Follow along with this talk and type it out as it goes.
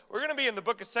We're going to be in the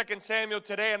book of 2 Samuel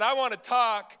today, and I want to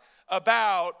talk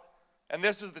about, and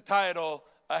this is the title,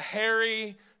 a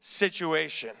hairy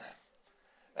situation.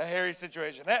 A hairy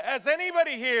situation. Has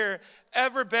anybody here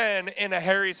ever been in a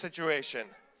hairy situation?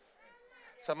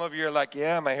 Some of you are like,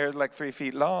 yeah, my hair's like 3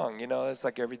 feet long. You know, it's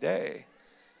like every day.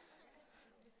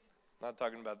 Not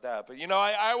talking about that. But, you know,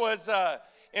 I was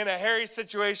in a hairy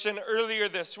situation earlier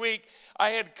this week. I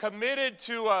had committed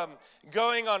to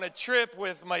going on a trip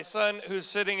with my son who's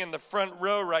sitting in the front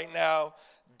row right now,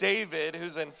 David,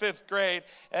 who's in 5th grade.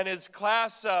 And his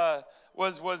class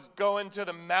was going to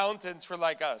the mountains for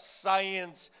like a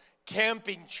science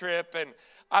camping trip. And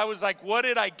I was like, what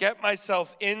did I get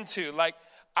myself into? Like,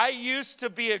 I used to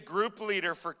be a group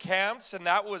leader for camps, and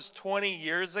that was 20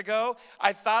 years ago.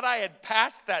 I thought I had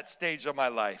passed that stage of my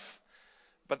life,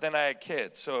 but then I had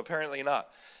kids, so apparently not.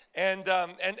 And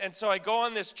so I go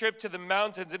on this trip to the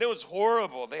mountains, and it was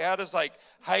horrible. They had us like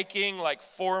hiking like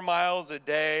 4 miles a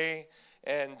day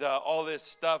and all this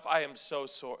stuff. I am so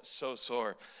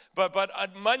sore. But on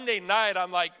Monday night,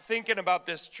 I'm like thinking about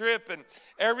this trip and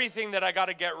everything that I got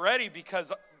to get ready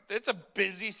because it's a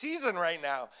busy season right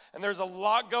now, and there's a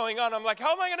lot going on. I'm like,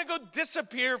 how am I going to go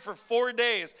disappear for 4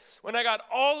 days when I got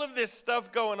all of this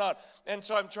stuff going on? And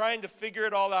so I'm trying to figure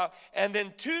it all out. And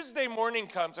then Tuesday morning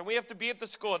comes, and we have to be at the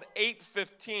school at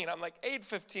 8:15. I'm like,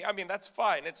 8:15? I mean, that's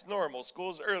fine. It's normal.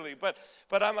 School's early. But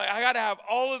I'm like, I got to have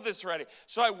all of this ready.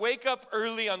 So I wake up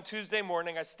early on Tuesday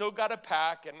morning. I still got to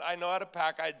pack, and I know how to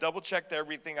pack. I double-checked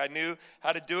everything. I knew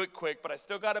how to do it quick, but I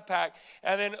still got to pack.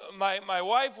 And then my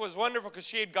wife was wonderful because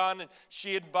she had gone and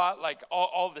she had bought like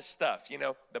all the stuff, you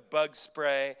know, the bug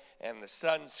spray and the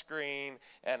sunscreen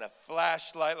and a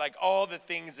flashlight, like all the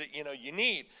things that, you know, you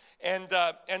need. And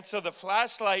so the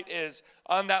flashlight is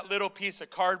on that little piece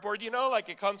of cardboard, you know, like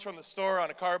it comes from the store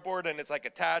on a cardboard and it's like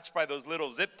attached by those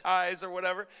little zip ties or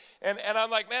whatever. And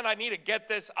I'm like, man, I need to get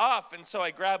this off. And so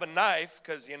I grab a knife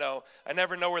because, you know, I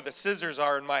never know where the scissors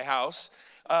are in my house.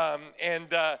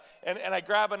 And I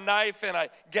grab a knife and I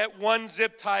get one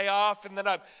zip tie off, and then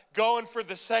I'm going for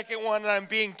the second one, and I'm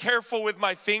being careful with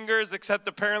my fingers, except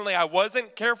apparently I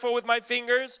wasn't careful with my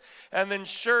fingers. And then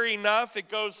sure enough, it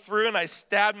goes through and I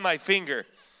stab my finger.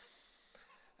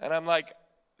 And I'm like,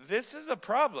 this is a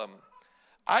problem.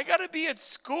 I got to be at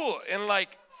school in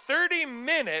like 30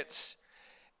 minutes,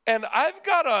 and I've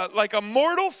got a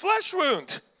mortal flesh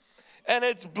wound, and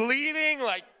it's bleeding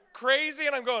like crazy,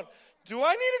 and I'm going, do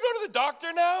I need to go to the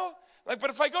doctor now? Like,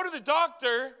 but if I go to the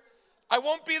doctor, I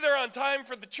won't be there on time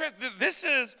for the trip. This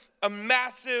is a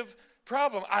massive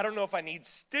problem. I don't know if I need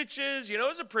stitches. You know,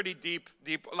 it's a pretty deep,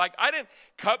 like I didn't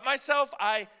cut myself.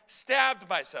 I stabbed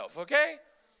myself, okay?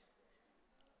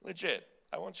 Legit.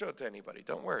 I won't show it to anybody.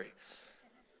 Don't worry.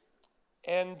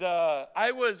 And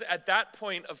I was at that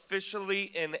point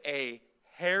officially in a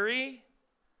hairy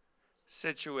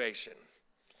situation.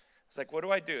 It's like, what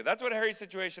do I do? That's what a hairy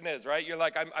situation is, right? You're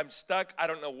like, I'm stuck. I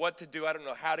don't know what to do. I don't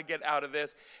know how to get out of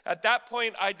this. At that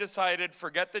point, I decided,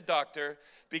 forget the doctor,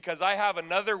 because I have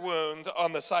another wound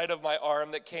on the side of my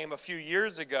arm that came a few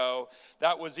years ago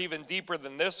that was even deeper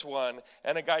than this one.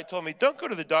 And a guy told me, don't go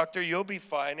to the doctor. You'll be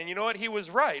fine. And you know what? He was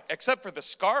right. Except for the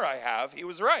scar I have, he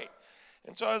was right.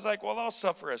 And so I was like, well, I'll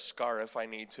suffer a scar if I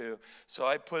need to. So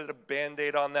I put a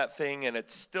Band-Aid on that thing, and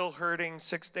it's still hurting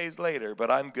 6 days later,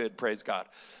 but I'm good, praise God.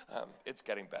 It's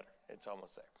getting better. It's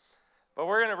almost there. But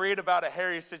we're going to read about a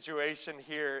hairy situation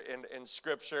here in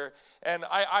Scripture. And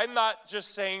I'm not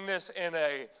just saying this in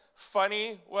a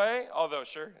funny way, although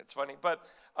sure, it's funny, but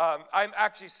I'm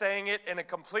actually saying it in a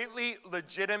completely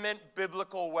legitimate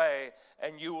biblical way,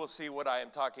 and you will see what I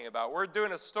am talking about. We're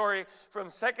doing a story from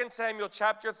 2 Samuel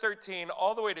chapter 13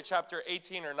 all the way to chapter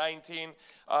 18 or 19.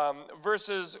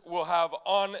 Verses we'll have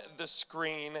on the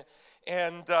screen.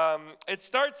 And it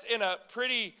starts in a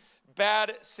pretty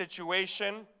bad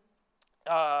situation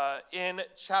in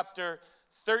chapter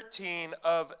 13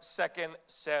 of 2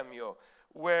 Samuel,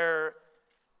 where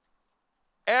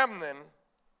Amnon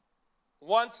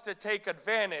wants to take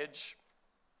advantage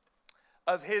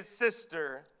of his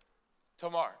sister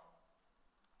Tamar.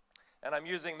 And I'm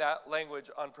using that language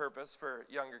on purpose for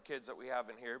younger kids that we have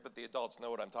in here, but the adults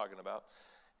know what I'm talking about.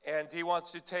 And he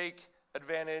wants to take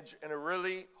advantage in a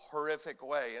really horrific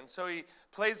way. And so he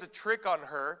plays a trick on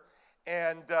her,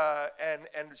 and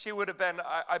she would have been,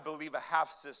 I believe, a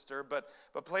half-sister, but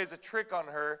plays a trick on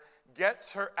her,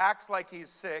 gets her, acts like he's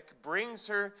sick, brings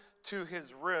her to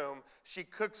his room. She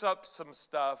cooks up some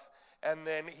stuff, and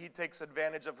then he takes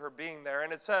advantage of her being there.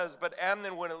 And it says, but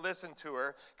Amnon wouldn't listen to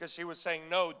her because she was saying,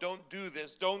 no, don't do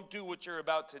this. Don't do what you're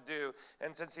about to do.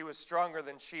 And since he was stronger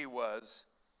than she was,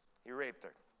 he raped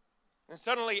her. And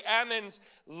suddenly Amnon's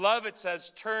love, it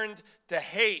says, turned to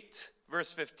hate.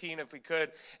 Verse 15, if we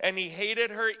could. And he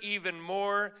hated her even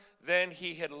more than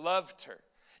he had loved her.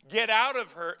 Get out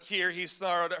of here, he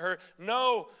snarled at her.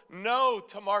 No, no,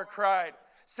 Tamar cried.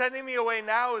 Sending me away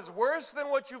now is worse than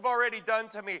what you've already done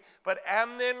to me. But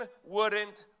Amnon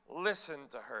wouldn't listen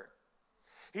to her.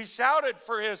 He shouted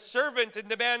for his servant and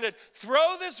demanded,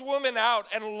 throw this woman out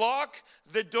and lock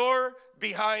the door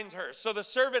behind her. So the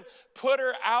servant put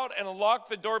her out and locked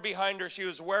the door behind her. She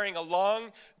was wearing a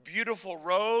long, beautiful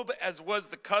robe, as was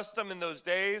the custom in those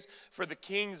days for the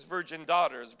king's virgin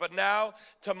daughters. But now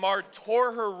Tamar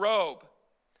tore her robe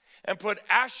and put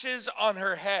ashes on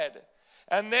her head.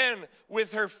 And then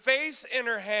with her face in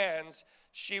her hands,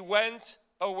 she went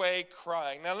away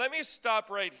crying. Now let me stop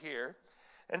right here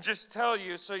and just tell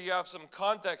you, so you have some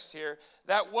context here,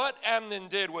 that what Amnon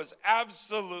did was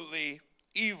absolutely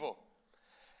evil.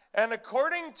 And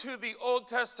according to the Old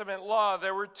Testament law,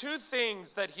 there were two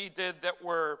things that he did that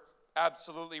were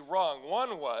absolutely wrong.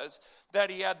 One was that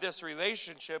he had this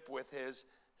relationship with his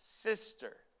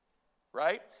sister,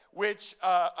 right? Which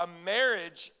a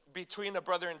marriage between a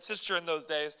brother and sister in those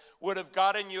days would have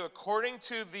gotten you, according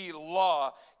to the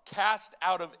law, cast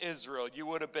out of Israel. You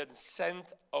would have been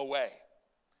sent away.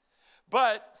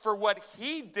 But for what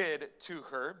he did to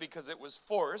her, because it was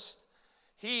forced,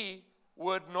 he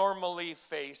would normally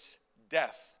face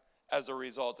death as a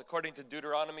result, according to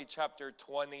Deuteronomy chapter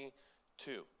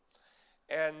 22.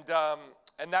 And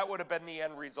that would have been the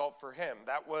end result for him.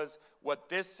 That was what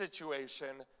this situation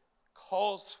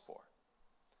calls for.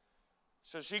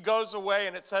 So she goes away,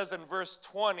 and it says in verse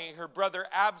 20, her brother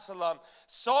Absalom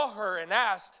saw her and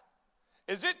asked,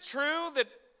 is it true that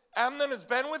Amnon has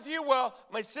been with you? Well,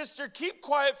 my sister, keep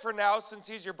quiet for now since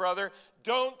he's your brother.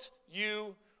 Don't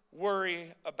you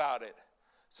worry about it.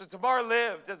 So Tamar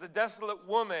lived as a desolate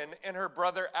woman in her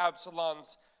brother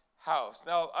Absalom's house.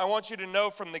 Now, I want you to know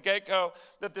from the get-go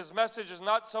that this message is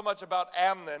not so much about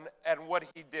Amnon and what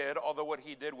he did, although what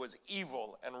he did was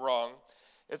evil and wrong.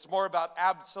 It's more about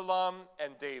Absalom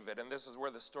and David, and this is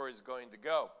where the story is going to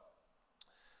go.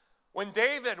 When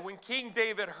King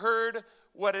David heard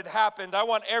what had happened, I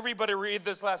want everybody to read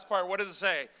this last part. What does it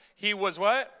say? He was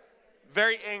what?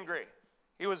 Very angry.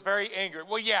 He was very angry.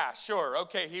 Well, yeah, sure.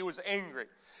 Okay, he was angry.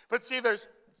 But see, there's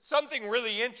something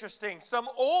really interesting. Some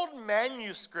old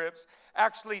manuscripts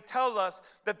actually tell us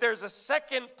that there's a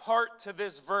second part to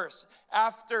this verse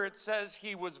after it says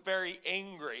he was very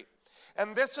angry.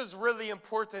 And this is really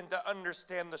important to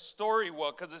understand the story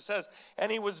well, because it says, and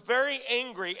he was very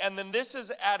angry, and then this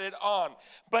is added on.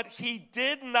 But he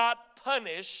did not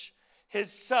punish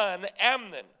his son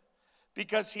Amnon,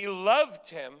 because he loved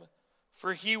him,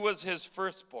 for he was his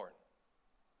firstborn.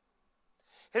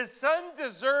 His son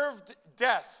deserved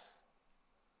death,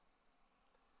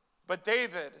 but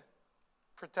David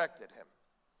protected him,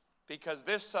 because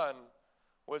this son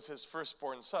was his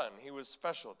firstborn son. He was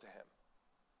special to him.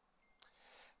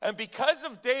 And because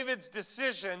of David's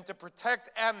decision to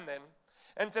protect Amnon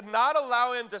and to not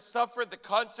allow him to suffer the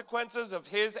consequences of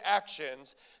his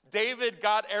actions, David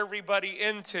got everybody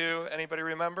into, anybody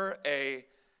remember, a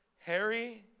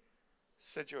hairy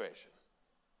situation.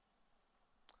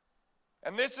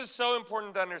 And this is so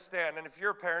important to understand, and if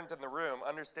you're a parent in the room,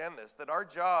 understand this, that our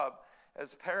job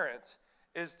as parents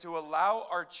is to allow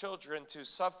our children to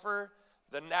suffer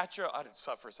the natural,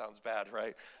 suffer sounds bad,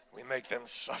 right? We make them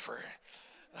suffer.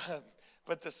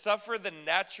 But to suffer the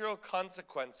natural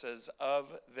consequences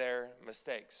of their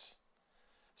mistakes.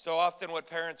 So often what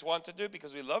parents want to do,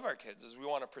 because we love our kids, is we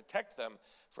want to protect them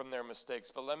from their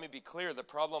mistakes. But let me be clear, the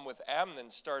problem with Amnon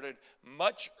started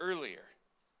much earlier.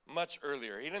 Much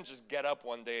earlier. He didn't just get up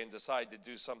one day and decide to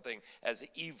do something as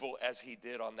evil as he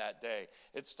did on that day.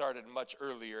 It started much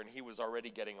earlier, and he was already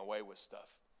getting away with stuff.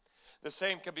 The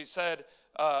same could be said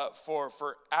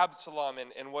for Absalom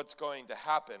and what's going to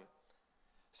happen.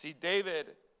 See, David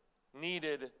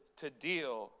needed to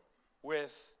deal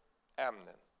with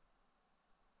Amnon.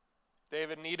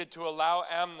 David needed to allow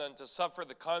Amnon to suffer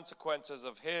the consequences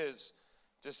of his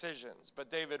decisions, but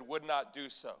David would not do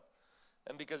so.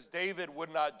 And because David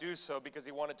would not do so, because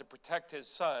he wanted to protect his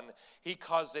son, he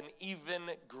caused an even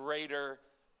greater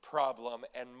problem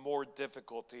and more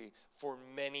difficulty for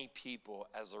many people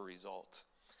as a result.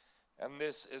 And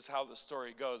this is how the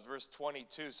story goes. Verse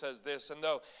 22 says this, and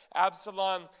though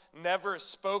Absalom never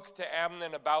spoke to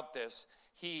Amnon about this,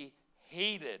 he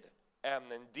hated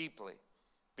Amnon deeply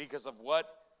because of what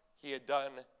he had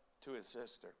done to his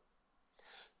sister.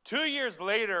 2 years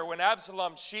later, when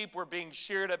Absalom's sheep were being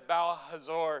sheared at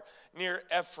Baal-Hazor near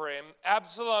Ephraim,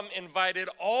 Absalom invited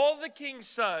all the king's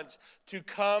sons to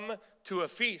come to a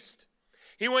feast.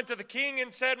 He went to the king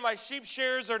and said, "My sheep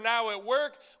shearers are now at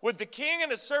work. Would the king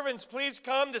and his servants please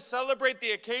come to celebrate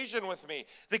the occasion with me?"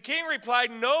 The king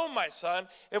replied, "No, my son.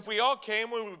 If we all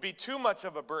came, it would be too much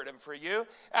of a burden for you."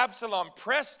 Absalom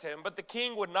pressed him, but the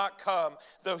king would not come,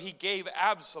 though he gave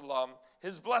Absalom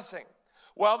his blessing.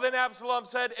 Well, then Absalom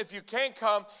said, "If you can't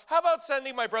come, how about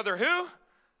sending my brother who?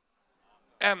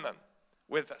 Amnon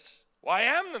with us." "Why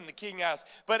Amnon?" the king asked.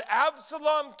 But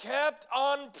Absalom kept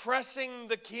on pressing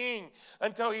the king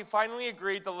until he finally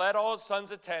agreed to let all his sons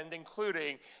attend,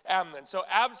 including Amnon. So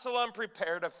Absalom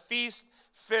prepared a feast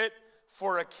fit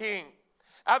for a king.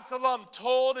 Absalom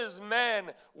told his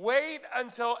men, "Wait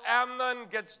until Amnon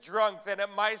gets drunk, then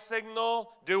at my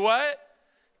signal, do what?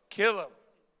 Kill him.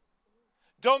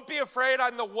 Don't be afraid,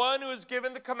 I'm the one who has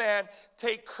given the command.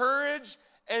 Take courage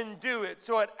and do it."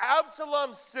 So at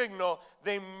Absalom's signal,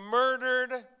 they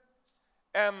murdered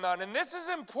Amnon. And this is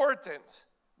important,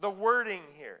 the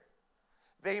wording here.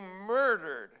 They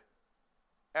murdered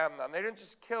Amnon. They didn't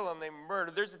just kill him, they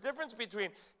murdered. There's a difference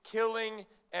between killing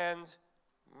and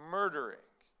murdering.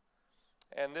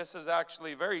 And this is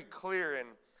actually very clear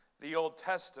in the Old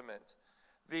Testament.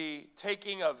 The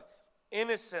taking of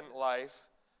innocent life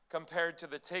compared to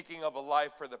the taking of a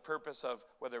life for the purpose of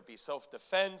whether it be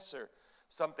self-defense or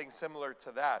something similar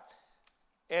to that.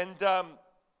 And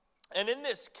in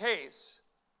this case,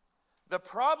 the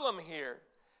problem here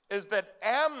is that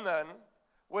Amnon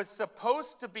was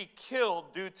supposed to be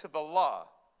killed due to the law.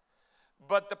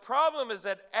 But the problem is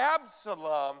that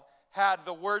Absalom had,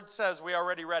 the word says, we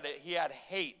already read it, he had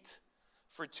hate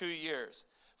for 2 years.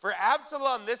 For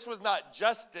Absalom, this was not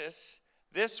justice,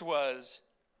 this was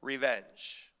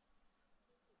revenge.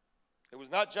 It was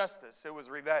not justice, it was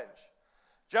revenge.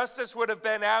 Justice would have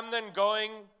been Amnon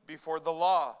going before the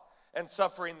law and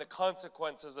suffering the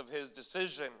consequences of his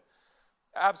decision.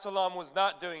 Absalom was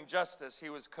not doing justice, he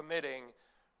was committing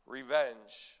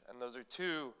revenge. And those are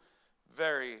two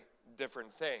very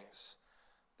different things.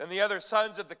 Then the other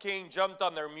sons of the king jumped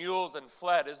on their mules and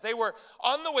fled. As they were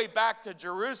on the way back to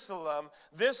Jerusalem,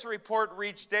 this report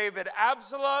reached David.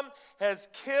 Absalom has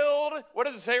killed, what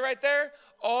does it say right there?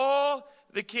 All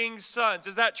the king's sons.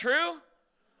 Is that true?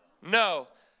 No.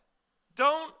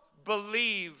 Don't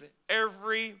believe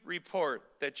every report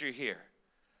that you hear.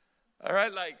 All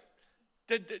right? Like,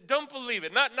 don't believe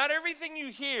it. Not everything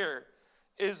you hear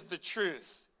is the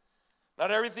truth.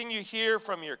 Not everything you hear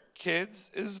from your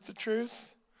kids is the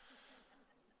truth.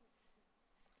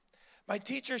 My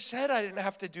teacher said I didn't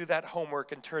have to do that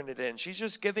homework and turn it in. She's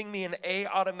just giving me an A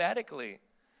automatically.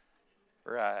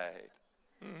 Right.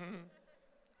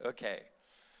 Okay.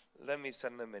 Let me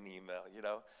send them an email,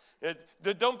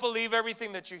 Don't believe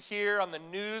everything that you hear on the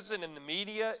news and in the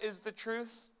media is the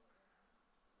truth.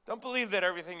 Don't believe that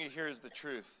everything you hear is the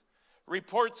truth.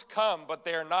 Reports come, but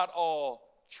they are not all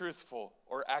truthful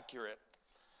or accurate.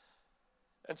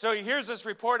 And so he hears this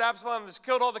report, Absalom has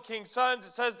killed all the king's sons. It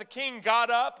says the king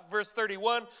got up, verse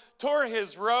 31, tore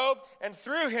his robe and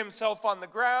threw himself on the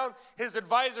ground. His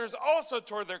advisors also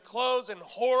tore their clothes in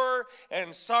horror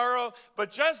and sorrow.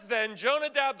 But just then,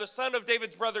 Jonadab, the son of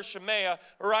David's brother Shemaiah,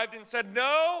 arrived and said,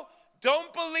 "No,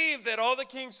 don't believe that all the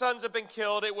king's sons have been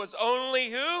killed. It was only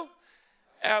who?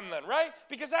 Amnon," right?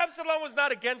 Because Absalom was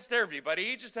not against everybody.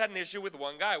 He just had an issue with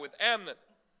one guy, with Amnon.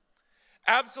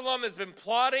 Absalom has been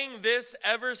plotting this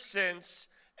ever since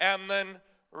Amnon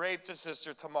raped his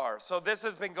sister Tamar. So this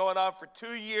has been going on for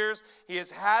 2 years. He has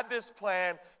had this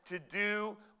plan to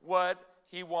do what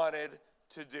he wanted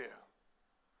to do.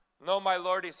 "No, my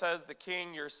lord," he says, "the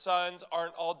king, your sons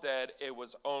aren't all dead. It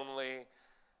was only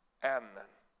Amnon."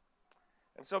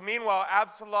 And so meanwhile,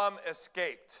 Absalom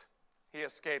escaped. He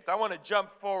escaped. I want to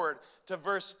jump forward to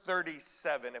verse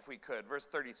 37, if we could. Verse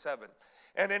 37.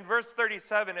 And in verse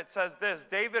 37, it says this: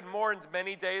 David mourned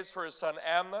many days for his son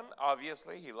Amnon.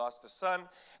 Obviously, he lost a son.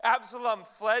 Absalom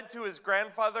fled to his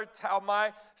grandfather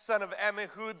Talmai, son of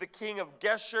Ammihud, the king of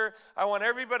Geshur. I want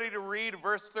everybody to read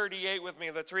verse 38 with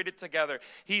me. Let's read it together.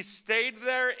 He stayed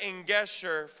there in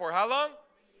Geshur for how long?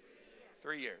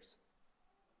 3 years.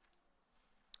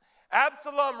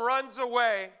 Absalom runs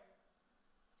away.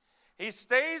 He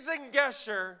stays in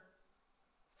Geshur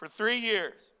for 3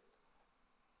 years.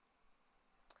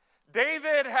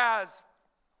 David has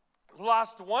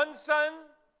lost one son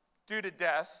due to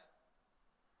death.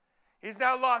 He's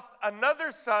now lost another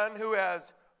son who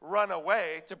has run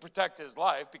away to protect his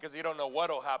life because he don't know what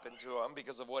will happen to him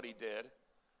because of what he did.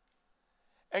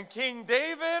 And King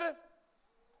David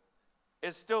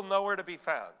is still nowhere to be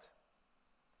found.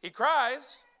 He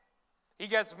cries, he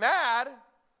gets mad,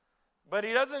 but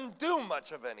he doesn't do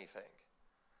much of anything.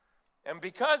 And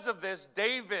because of this,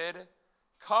 David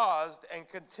caused and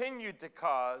continued to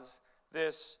cause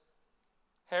this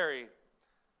hairy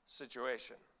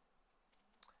situation.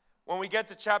 When we get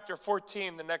to chapter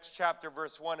 14, the next chapter,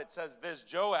 verse 1, it says this: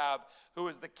 Joab, who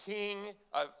was the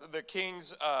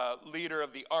king's leader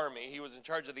of the army, he was in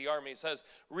charge of the army, says,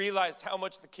 realized how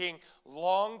much the king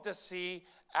longed to see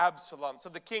Absalom. So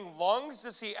the king longs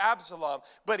to see Absalom,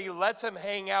 but he lets him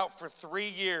hang out for 3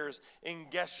 years in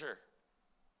Geshur,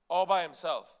 all by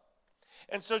himself.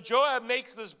 And so Joab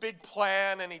makes this big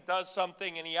plan, and he does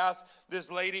something, and he asks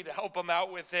this lady to help him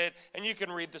out with it. And you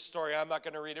can read the story. I'm not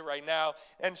going to read it right now.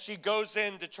 And she goes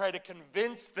in to try to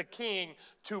convince the king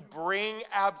to bring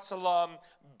Absalom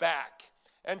back.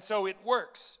 And so it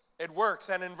works. It works.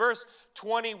 And in verse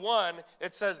 21,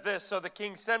 it says this: So the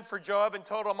king sent for Joab and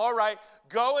told him, all right,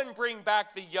 go and bring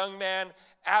back the young man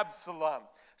Absalom.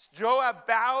 Joab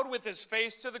bowed with his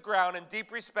face to the ground in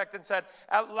deep respect and said,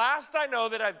 at last I know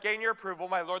that I've gained your approval,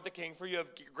 my lord the king, for you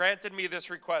have granted me this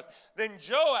request. Then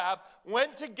Joab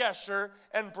went to Geshur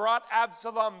and brought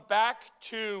Absalom back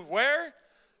to where?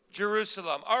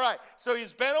 Jerusalem. All right, so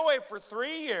he's been away for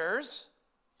 3 years.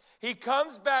 He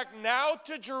comes back now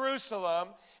to Jerusalem,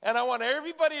 and I want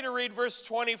everybody to read verse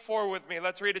 24 with me.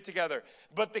 Let's read it together.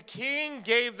 But the king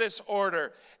gave this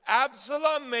order: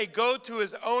 Absalom may go to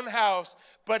his own house,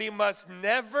 but he must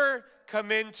never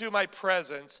come into my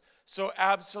presence. So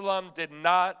Absalom did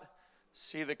not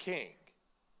see the king.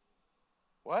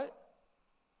 What?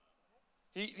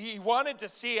 He wanted to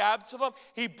see Absalom.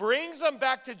 He brings him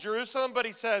back to Jerusalem, but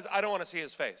he says, I don't want to see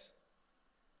his face.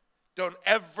 Don't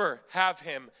ever have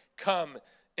him come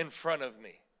in front of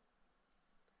me.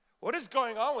 What is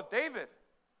going on with David?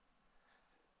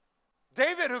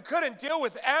 David, who couldn't deal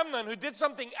with Amnon, who did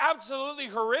something absolutely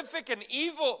horrific and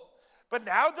evil, but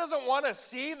now doesn't want to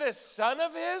see this son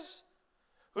of his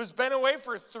who's been away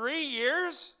for 3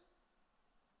 years?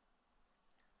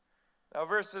 Now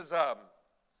verses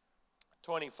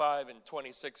 25 and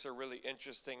 26 are really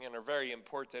interesting and are very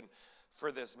important for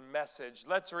this message.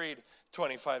 Let's read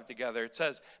 25 together. It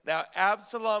says, now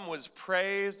Absalom was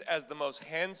praised as the most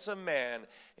handsome man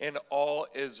in all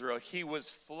Israel. He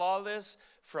was flawless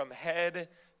from head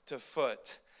to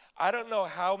foot. I don't know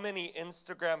how many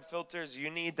Instagram filters you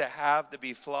need to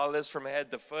be flawless from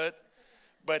head to foot,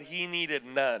 but he needed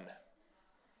none.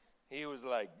 He was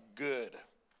like, good.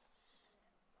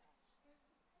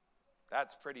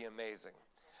 That's pretty amazing.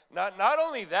 Not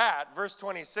only that, verse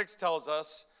 26 tells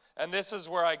us, and this is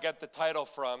where I get the title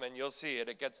from, and you'll see it.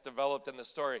 It gets developed in the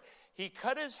story. He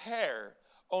cut his hair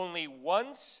only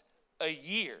once a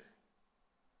year.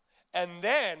 And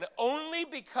then only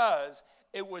because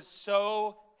it was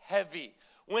so heavy.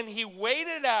 When he weighed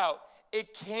it out,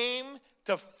 it came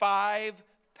to 5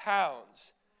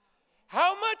 pounds.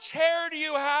 How much hair do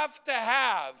you have to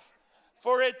have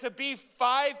for it to be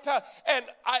 5 pounds? And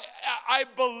I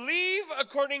believe,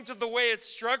 according to the way it's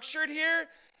structured here,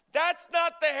 that's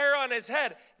not the hair on his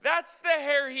head. That's the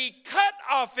hair he cut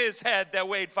off his head that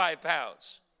weighed 5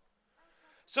 pounds.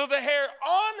 So the hair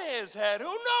on his head,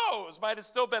 who knows, might have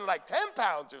still been like 10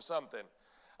 pounds or something.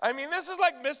 I mean, this is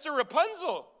like Mr.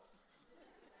 Rapunzel.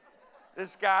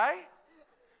 This guy,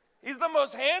 he's the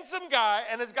most handsome guy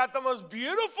and has got the most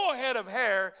beautiful head of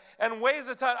hair and weighs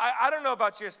a ton. I don't know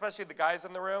about you, especially the guys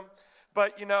in the room,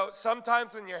 but you know,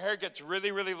 sometimes when your hair gets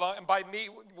really, really long, and by me,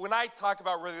 when I talk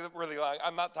about really, really long,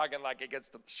 I'm not talking like it gets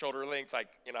to shoulder length, like,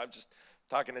 you know, I'm just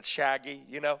talking it's shaggy,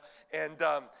 you know,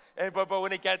 but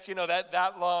when it gets, you know,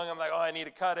 that long, I'm like, oh, I need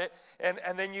to cut it, and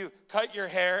then you cut your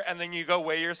hair, and then you go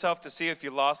weigh yourself to see if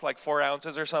you lost like 4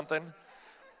 ounces or something.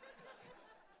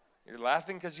 You're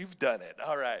laughing because you've done it.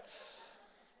 All right.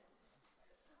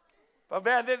 But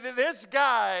man, this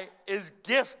guy is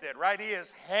gifted, right? He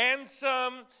is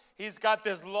handsome. He's got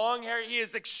this long hair. He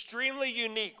is extremely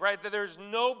unique, right? There's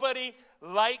nobody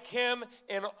like him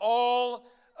in all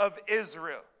of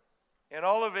Israel. In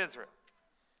all of Israel.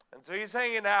 And so he's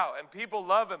hanging out, and people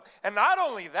love him. And not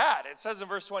only that, it says in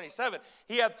verse 27,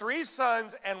 he had 3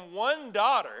 sons and 1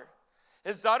 daughter.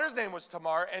 His daughter's name was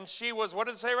Tamar, and she was, what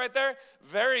does it say right there?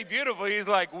 Very beautiful. He's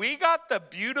like, we got the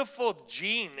beautiful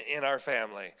gene in our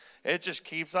family. It just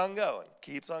keeps on going,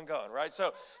 right?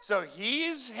 So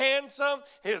he's handsome.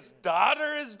 His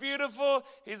daughter is beautiful.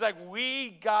 He's like,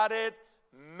 we got it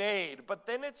made. But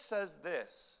then it says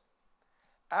this.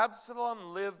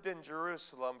 Absalom lived in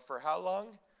Jerusalem for how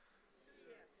long?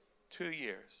 2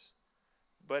 years.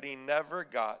 But he never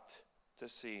got to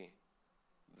see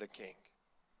the king.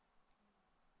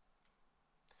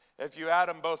 If you add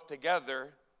them both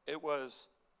together, it was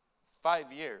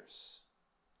 5 years.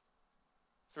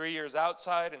 3 years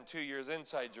outside and 2 years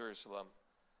inside Jerusalem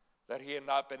that he had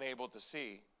not been able to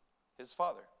see his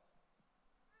father,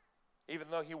 even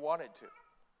though he wanted to,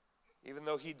 even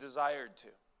though he desired to.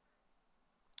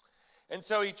 And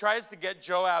so he tries to get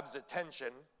Joab's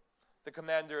attention, the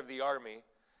commander of the army,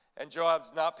 and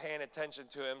Joab's not paying attention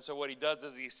to him. So what he does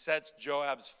is he sets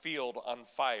Joab's field on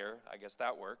fire. I guess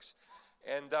that works.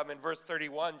 And in verse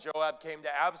 31, Joab came to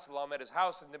Absalom at his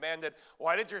house and demanded,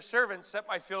 "Why did your servant set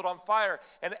my field on fire?"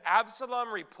 And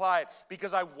Absalom replied,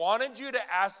 "Because I wanted you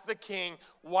to ask the king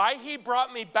why he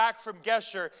brought me back from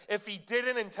Geshur if he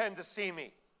didn't intend to see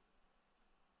me.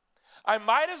 I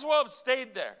might as well have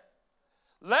stayed there.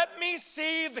 Let me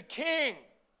see the king.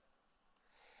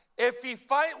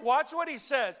 Watch what he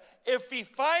says. If he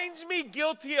finds me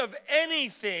guilty of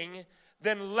anything,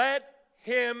 then let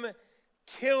him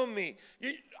kill me."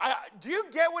 Do you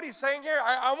get what he's saying here?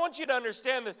 I want you to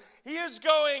understand this. He is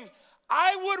going,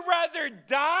 I would rather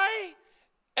die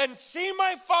and see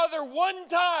my father one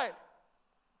time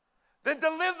than to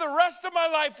live the rest of my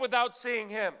life without seeing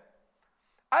him.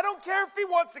 I don't care if he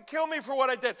wants to kill me for what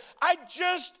I did. I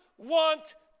just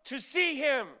want to see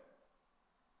him.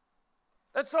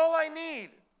 That's all I need.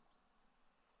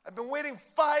 I've been waiting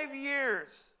 5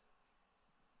 years.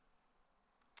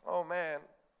 Oh man.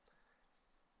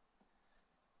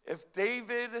 If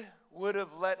David would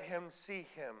have let him see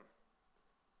him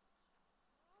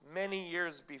many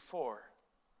years before,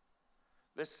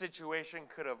 this situation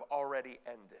could have already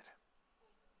ended.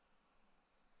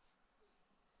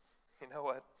 You know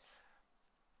what?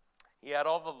 He had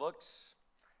all the looks,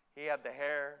 he had the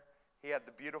hair, he had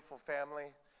the beautiful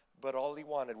family, but all he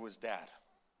wanted was dad.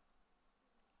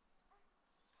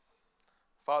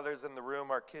 Fathers in the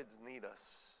room, our kids need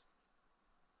us.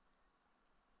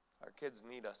 Our kids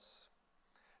need us.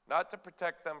 Not to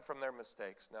protect them from their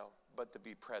mistakes, no, but to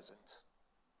be present.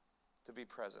 To be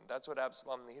present. That's what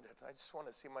Absalom needed. I just want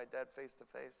to see my dad face to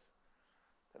face.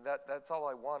 And that's all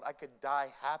I want. I could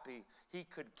die happy. He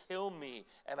could kill me,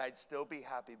 and I'd still be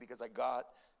happy because I got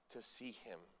to see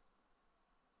him.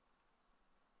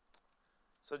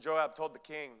 So Joab told the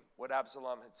king what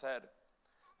Absalom had said.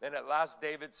 Then at last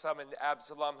David summoned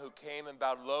Absalom, who came and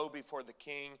bowed low before the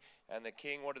king. And the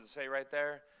king, what did it say right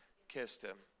there? Kissed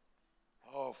him.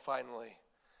 Oh, finally,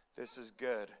 this is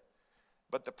good.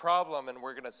 But the problem, and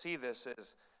we're going to see this,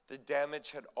 is the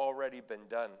damage had already been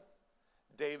done.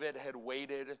 David had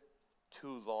waited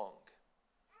too long.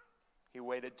 He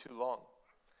waited too long.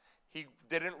 He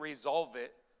didn't resolve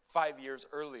it 5 years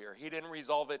earlier. He didn't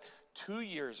resolve it 2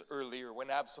 years earlier when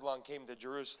Absalom came to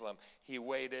Jerusalem. He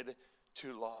waited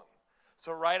too long.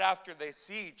 So right after they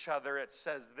see each other, it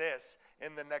says this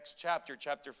in the next chapter,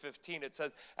 chapter 15. It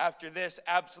says, after this,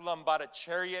 Absalom bought a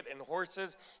chariot and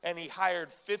horses, and he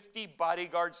hired 50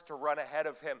 bodyguards to run ahead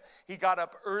of him. He got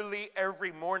up early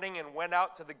every morning and went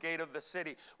out to the gate of the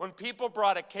city. When people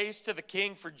brought a case to the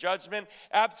king for judgment,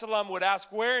 Absalom would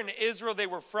ask where in Israel they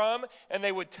were from, and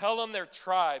they would tell him their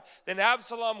tribe. Then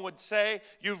Absalom would say,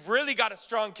 "You've really got a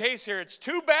strong case here. It's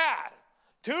too bad.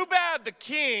 Too bad the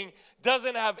king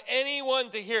doesn't have anyone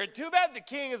to hear it. Too bad the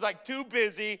king is like too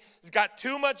busy. He's got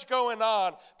too much going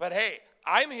on. But hey,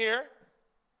 I'm here."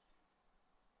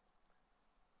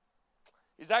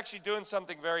 He's actually doing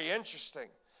something very interesting.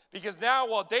 Because now,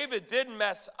 while David did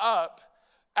mess up,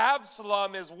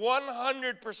 Absalom is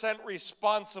 100%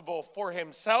 responsible for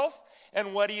himself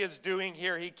and what he is doing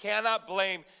here. He cannot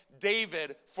blame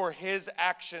David for his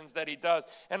actions that he does.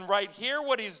 And right here,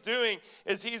 what he's doing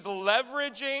is he's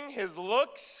leveraging his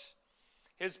looks,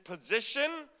 his position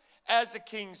as a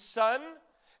king's son,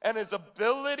 and his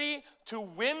ability to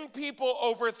win people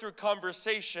over through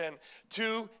conversation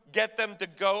to get them to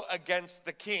go against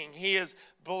the king. He is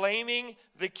blaming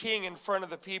the king in front of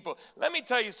the people. Let me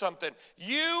tell you something.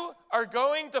 You are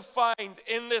going to find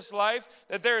in this life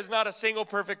that there is not a single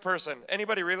perfect person.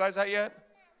 Anybody realize that yet?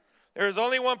 There is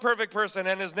only one perfect person,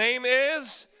 and his name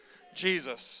is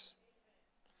Jesus.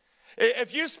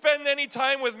 If you spend any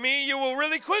time with me, you will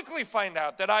really quickly find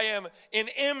out that I am an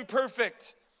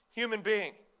imperfect human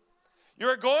being.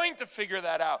 You're going to figure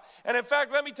that out. And in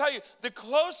fact, let me tell you, the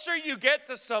closer you get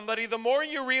to somebody, the more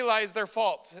you realize their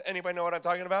faults. Anybody know what I'm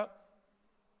talking about?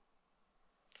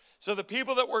 So the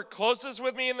people that work closest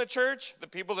with me in the church, the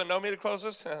people that know me the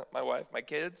closest, my wife, my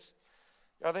kids,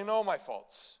 they know my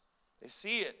faults. They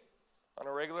see it on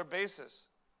a regular basis.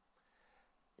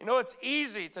 You know, it's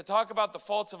easy to talk about the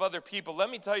faults of other people.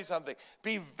 Let me tell you something.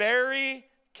 Be very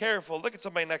careful. Look at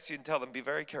somebody next to you and tell them, be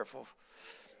very careful.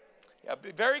 Yeah,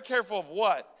 be very careful of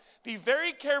what? Be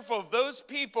very careful of those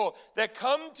people that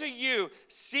come to you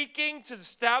seeking to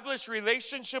establish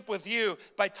relationship with you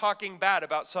by talking bad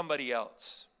about somebody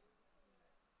else.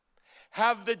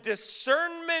 Have the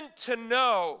discernment to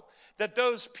know that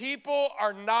those people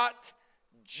are not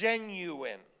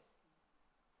genuine.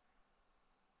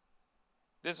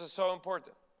 This is so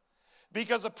important.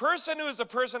 Because a person who is a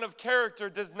person of character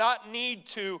does not need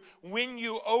to win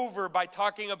you over by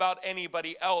talking about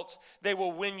anybody else. They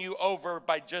will win you over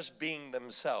by just being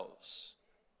themselves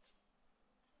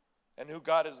and who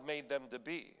God has made them to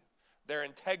be. Their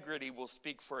integrity will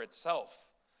speak for itself.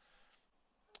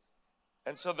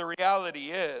 And so the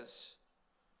reality is,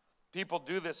 people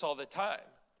do this all the time.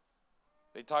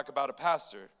 They talk about a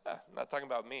pastor. I'm not talking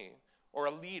about me. Or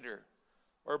a leader.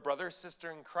 Or a brother or sister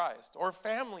in Christ. Or a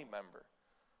family member.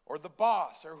 Or the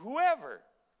boss. Or whoever.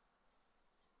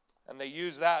 And they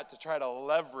use that to try to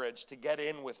leverage to get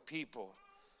in with people.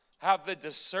 Have the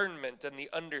discernment and the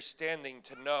understanding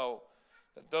to know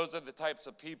that those are the types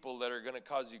of people that are going to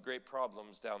cause you great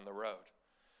problems down the road.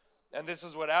 And this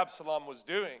is what Absalom was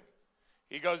doing.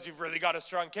 He goes, you've really got a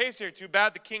strong case here. Too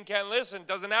bad the king can't listen,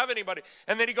 doesn't have anybody.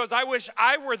 And then he goes, I wish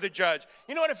I were the judge.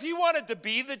 You know what? If he wanted to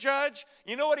be the judge,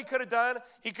 you know what he could have done?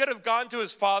 He could have gone to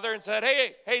his father and said,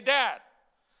 hey, Dad,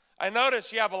 I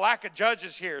notice you have a lack of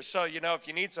judges here. So, if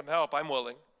you need some help, I'm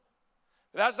willing.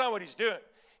 But that's not what he's doing.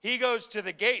 He goes to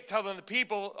the gate telling the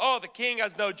people, the king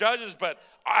has no judges, but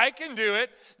I can do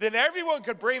it. Then everyone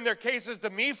could bring their cases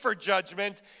to me for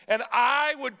judgment, and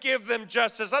I would give them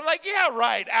justice. I'm like, yeah,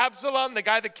 right. Absalom, the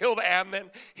guy that killed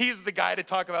Amnon, he's the guy to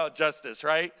talk about justice,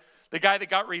 right? The guy that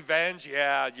got revenge,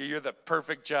 yeah, you're the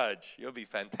perfect judge. You'll be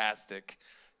fantastic.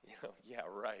 Yeah,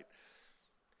 right.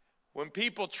 When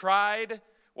people tried,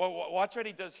 watch what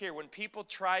he does here. When people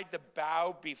tried to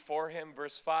bow before him,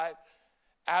 verse 5,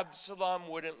 Absalom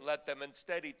wouldn't let them.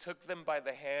 Instead, he took them by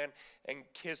the hand and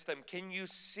kissed them. Can you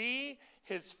see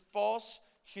his false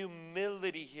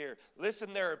humility here?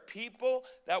 Listen, there are people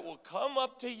that will come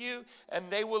up to you and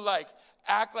they will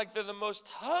act like they're the most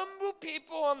humble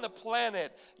people on the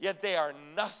planet, yet they are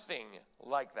nothing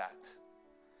like that.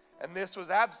 And this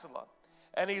was Absalom.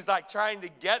 And he's trying to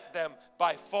get them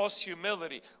by false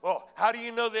humility. Well, how do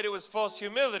you know that it was false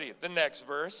humility? The next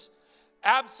verse.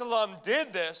 Absalom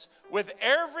did this with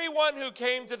everyone who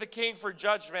came to the king for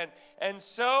judgment. And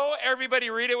so, everybody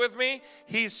read it with me.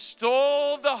 He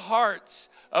stole the hearts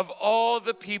of all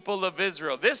the people of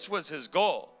Israel. This was his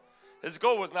goal. His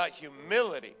goal was not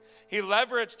humility. He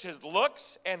leveraged his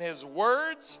looks and his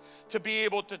words to be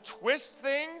able to twist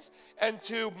things and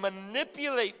to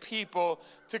manipulate people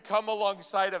to come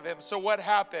alongside of him. So what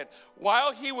happened?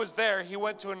 While he was there, he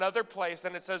went to another place,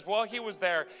 and it says while he was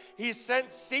there, he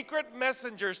sent secret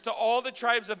messengers to all the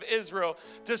tribes of Israel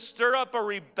to stir up a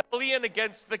rebellion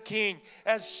against the king.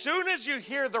 As soon as you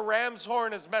hear the ram's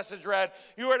horn, as message read,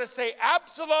 you are to say,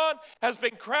 Absalom has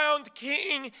been crowned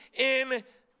king in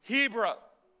Hebron.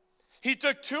 He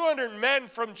took 200 men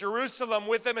from Jerusalem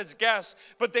with him as guests,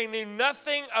 but they knew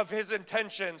nothing of his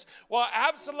intentions. While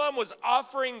Absalom was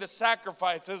offering the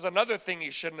sacrifices, another thing he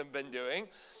shouldn't have been doing,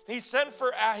 he sent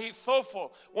for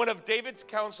Ahithophel, one of David's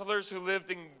counselors who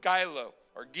lived in Gilo.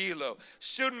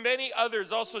 Soon many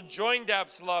others also joined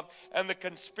Absalom, and the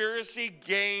conspiracy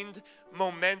gained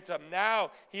momentum.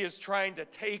 Now he is trying to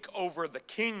take over the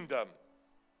kingdom.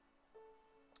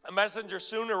 A messenger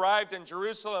soon arrived in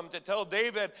Jerusalem to tell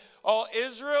David, all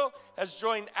Israel has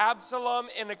joined Absalom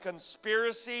in a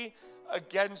conspiracy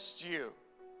against you.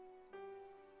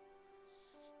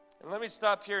 And let me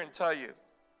stop here and tell you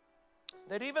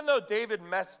that even though David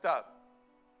messed up,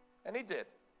 and he did,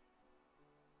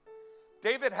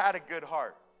 David had a good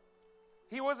heart.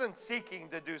 He wasn't seeking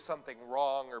to do something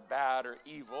wrong or bad or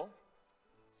evil.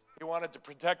 He wanted to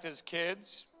protect his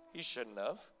kids. He shouldn't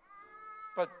have.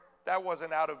 But that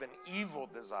wasn't out of an evil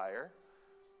desire.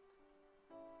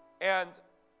 And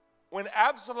when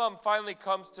Absalom finally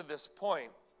comes to this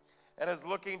point and is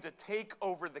looking to take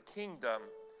over the kingdom,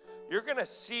 you're going to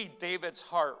see David's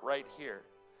heart right here.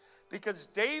 Because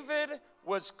David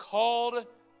was called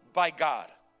by God.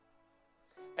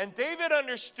 And David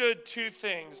understood two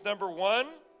things. Number one,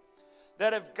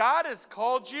 that if God has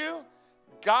called you,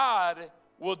 God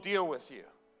will deal with you.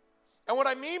 And what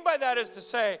I mean by that is to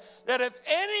say that if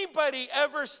anybody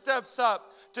ever steps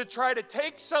up to try to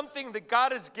take something that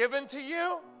God has given to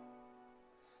you,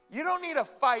 you don't need to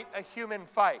fight a human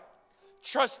fight.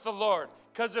 Trust the Lord.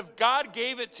 Because if God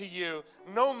gave it to you,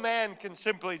 no man can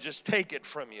simply just take it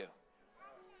from you.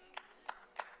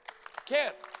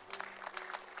 Can't.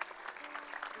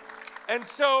 And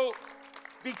so,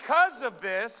 because of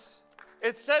this,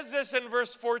 it says this in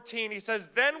verse 14. He says,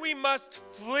 then we must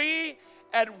flee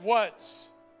at once.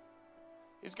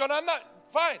 He's going, I'm not,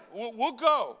 fine, we'll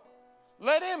go.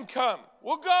 Let him come.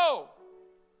 We'll go.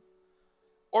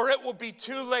 or it will be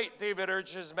too late, David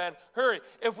urged his men. Hurry.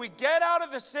 If we get out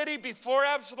of the city before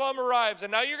Absalom arrives,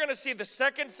 and now you're going to see the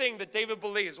second thing that David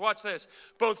believes. Watch this.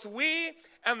 Both we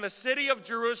and the city of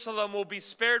Jerusalem will be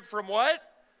spared from what?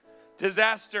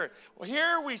 Disaster. Well,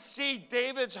 here we see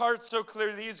David's heart so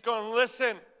clearly. He's going,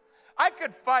 listen, I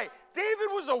could fight. David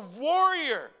was a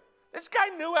warrior. This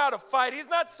guy knew how to fight. He's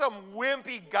not some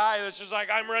wimpy guy that's just like,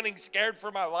 I'm running scared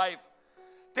for my life.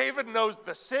 David knows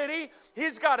the city.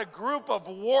 He's got a group of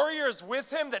warriors with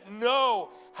him that know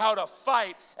how to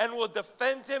fight and will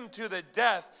defend him to the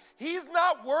death. He's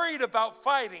not worried about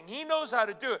fighting. He knows how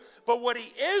to do it. But what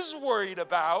he is worried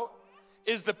about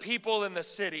is the people in the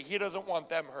city. He doesn't want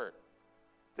them hurt.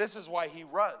 This is why he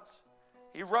runs.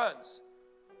 He runs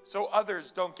so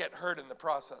others don't get hurt in the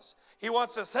process. He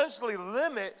wants to essentially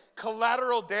limit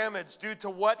collateral damage due to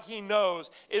what he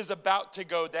knows is about to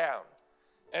go down.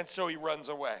 And so he runs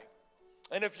away.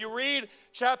 And if you read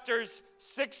chapters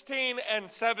 16 and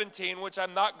 17, which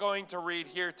I'm not going to read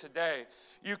here today,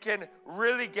 you can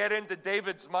really get into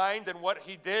David's mind and what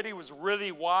he did. He was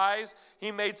really wise.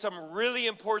 He made some really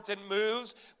important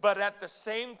moves, but at the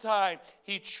same time,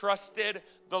 he trusted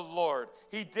the Lord.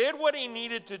 He did what he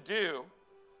needed to do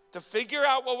to figure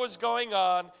out what was going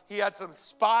on. He had some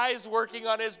spies working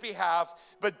on his behalf,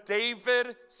 but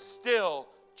David still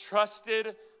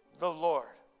trusted the Lord.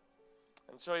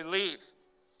 And so he leaves.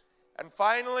 And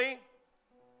finally,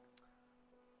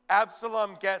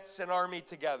 Absalom gets an army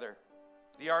together,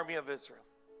 the army of Israel.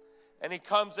 And he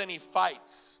comes and he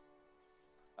fights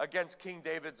against King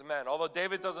David's men. Although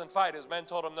David doesn't fight, his men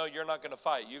told him, no, you're not going to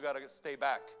fight. You got to stay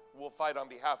back. We'll fight on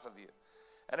behalf of you.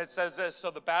 And it says this,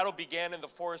 so the battle began in the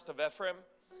forest of Ephraim.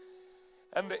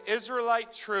 And the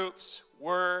Israelite troops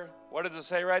were, what does it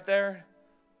say right there?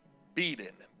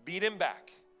 Beaten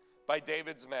back by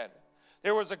David's men.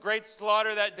 There was a great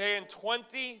slaughter that day, and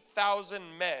 20,000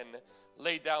 men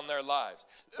laid down their lives.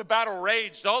 The battle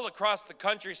raged all across the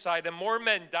countryside, and more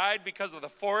men died because of the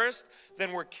forest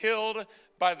than were killed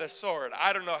by the sword.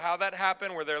 I don't know how that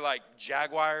happened. Were there like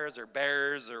jaguars or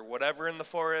bears or whatever in the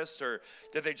forest? Or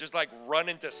did they just like run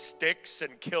into sticks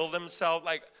and kill themselves?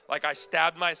 Like I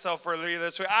stabbed myself earlier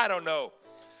this week? I don't know.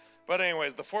 But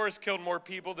anyways, the forest killed more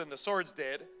people than the swords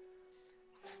did.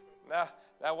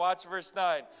 Now watch verse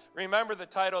 9. Remember, the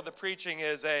title of the preaching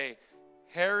is a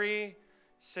hairy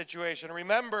situation.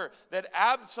 Remember that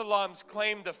Absalom's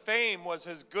claim to fame was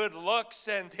his good looks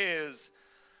and his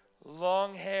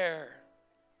long hair.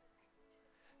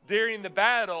 During the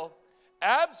battle,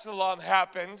 Absalom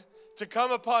happened to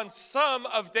come upon some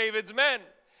of David's men.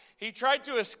 He tried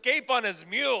to escape on his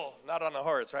mule, not on a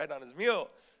horse, right? On his mule.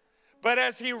 But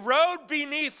as he rode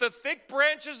beneath the thick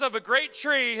branches of a great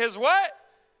tree, his what?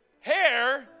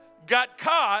 Hair got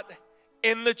caught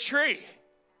in the tree.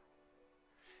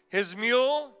 His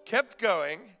mule kept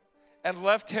going and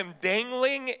left him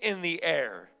dangling in the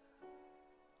air.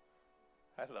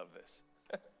 I love this.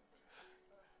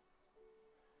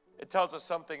 It tells us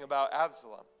something about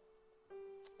Absalom.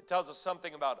 It tells us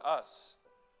something about us.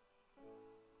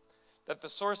 That the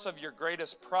source of your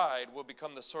greatest pride will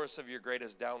become the source of your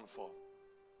greatest downfall.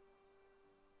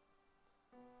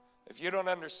 If you don't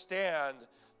understand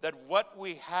that what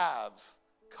we have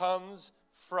comes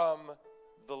from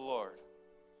the Lord.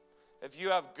 If you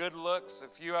have good looks,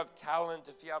 if you have talent,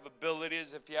 if you have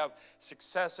abilities, if you have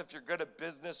success, if you're good at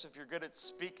business, if you're good at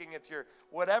speaking, if you're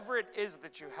whatever it is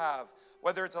that you have,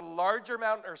 whether it's a large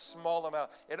amount or small amount,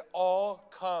 it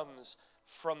all comes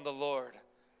from the Lord.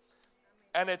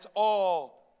 And it's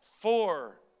all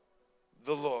for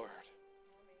the Lord.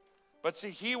 But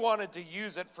see, he wanted to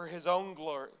use it for his own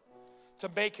glory, to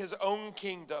make his own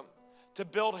kingdom, to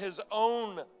build his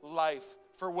own life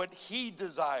for what he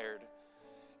desired.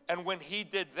 And when he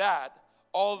did that,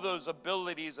 all those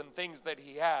abilities and things that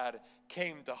he had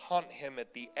came to haunt him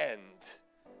at the end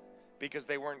because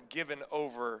they weren't given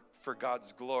over for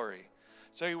God's glory.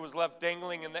 So he was left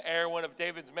dangling in the air. One of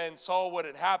David's men saw what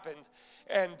had happened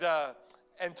and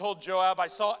told Joab, I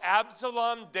saw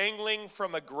Absalom dangling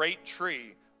from a great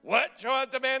tree. What?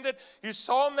 Joab demanded. You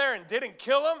saw him there and didn't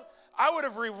kill him? I would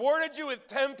have rewarded you with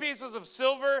 10 pieces of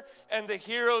silver and a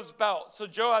hero's belt. So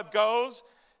Joab goes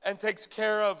and takes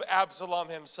care of Absalom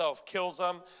himself, kills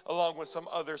him along with some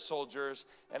other soldiers,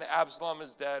 and Absalom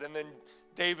is dead. And then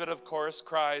David, of course,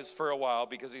 cries for a while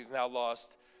because he's now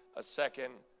lost a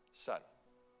second son.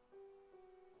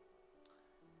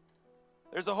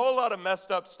 There's a whole lot of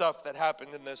messed up stuff that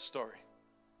happened in this story.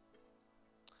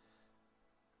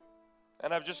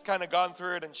 And I've just kind of gone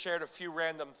through it and shared a few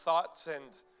random thoughts,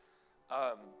 and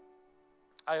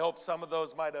I hope some of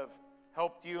those might have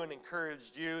helped you and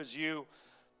encouraged you as you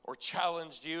or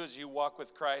challenged you as you walk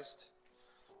with Christ.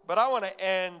 But I want to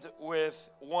end with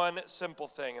one simple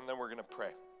thing, and then we're going to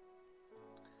pray.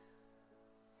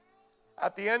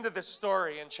 At the end of this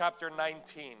story in chapter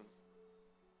 19,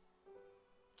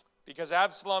 because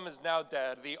Absalom is now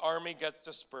dead, the army gets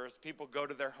dispersed, people go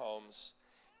to their homes,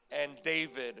 and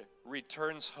David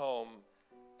returns home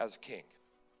as king.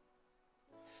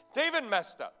 David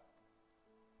messed up.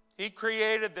 He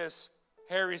created this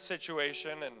hairy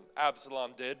situation, and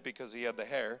Absalom did because he had the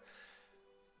hair.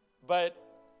 But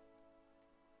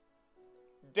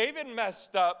David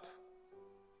messed up,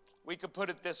 we could put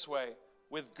it this way,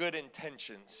 with good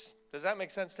intentions. Does that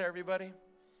make sense to everybody?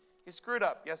 He screwed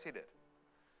up. Yes, he did.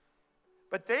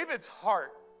 But David's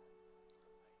heart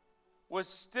was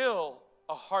still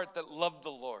a heart that loved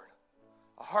the Lord,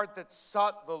 a heart that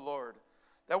sought the Lord,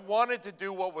 that wanted to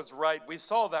do what was right. We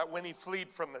saw that when he fled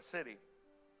from the city.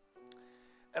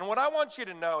 And what I want you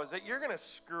to know is that you're going to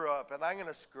screw up, and I'm going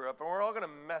to screw up, and we're all going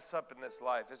to mess up in this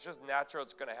life. It's just natural.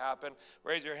 It's going to happen.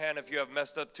 Raise your hand if you have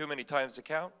messed up too many times to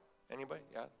count. Anybody?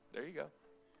 Yeah, there you go.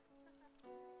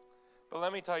 But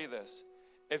let me tell you this.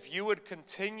 If you would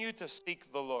continue to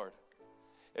seek the Lord,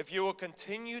 if you will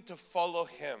continue to follow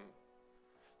him,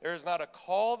 there is not a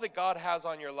call that God has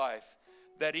on your life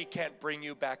that he can't bring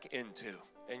you back into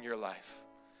in your life.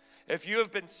 If you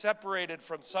have been separated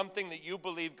from something that you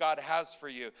believe God has for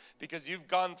you because you've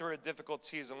gone through a difficult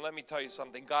season, let me tell you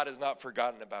something. God has not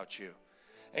forgotten about you.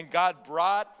 And God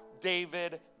brought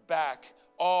David back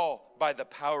all by the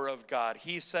power of God.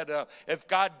 He said, if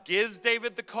God gives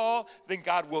David the call, then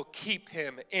God will keep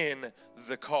him in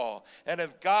the call. And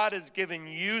if God has given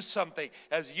you something,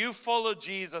 as you follow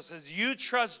Jesus, as you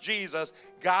trust Jesus,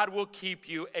 God will keep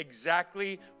you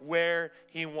exactly where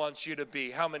he wants you to be.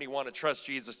 How many want to trust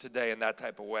Jesus today in that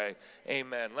type of way?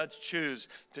 Amen. Let's choose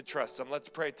to trust him. Let's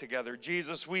pray together.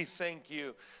 Jesus, we thank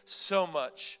you so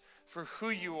much for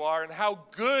who you are and how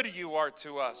good you are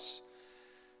to us.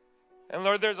 And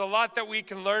Lord, there's a lot that we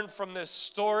can learn from this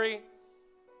story,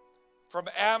 from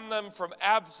Amnon, from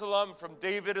Absalom, from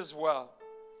David as well.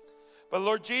 But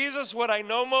Lord Jesus, what I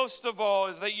know most of all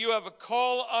is that you have a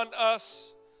call on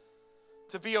us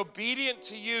to be obedient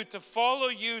to you, to follow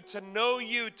you, to know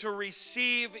you, to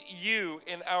receive you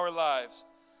in our lives.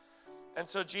 And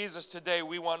so Jesus, today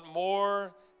we want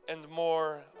more and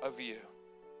more of you.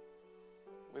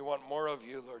 We want more of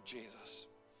you, Lord Jesus.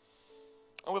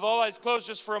 And with all eyes closed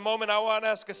just for a moment, I want to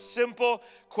ask a simple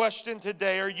question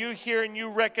today. Are you here and you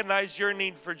recognize your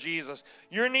need for Jesus?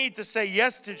 Your need to say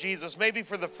yes to Jesus, maybe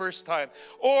for the first time.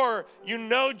 Or you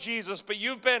know Jesus, but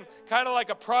you've been kind of like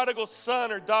a prodigal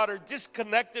son or daughter,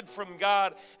 disconnected from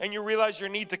God, and you realize your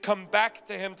need to come back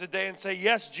to him today and say,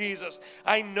 yes, Jesus,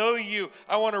 I know you.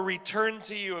 I want to return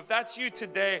to you. If that's you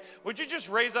today, would you just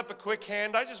raise up a quick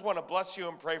hand? I just want to bless you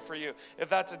and pray for you. If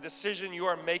that's a decision you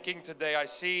are making today, I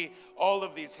see all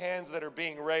of these hands that are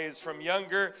being raised from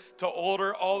younger to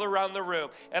older all around the room.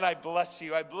 And I bless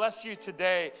you. I bless you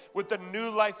today with the new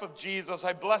life of Jesus.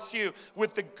 I bless you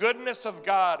with the goodness of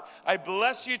God. I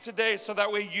bless you today so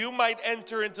that way you might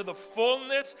enter into the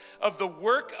fullness of the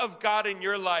work of God in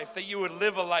your life, that you would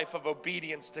live a life of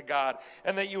obedience to God,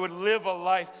 and that you would live a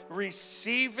life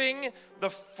receiving the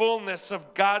fullness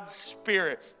of God's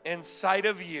Spirit inside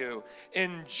of you.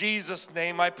 In Jesus'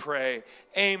 name I pray.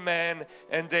 Amen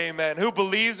and amen. Who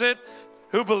believes it?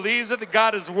 Who believes it that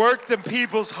God has worked in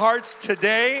people's hearts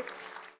today?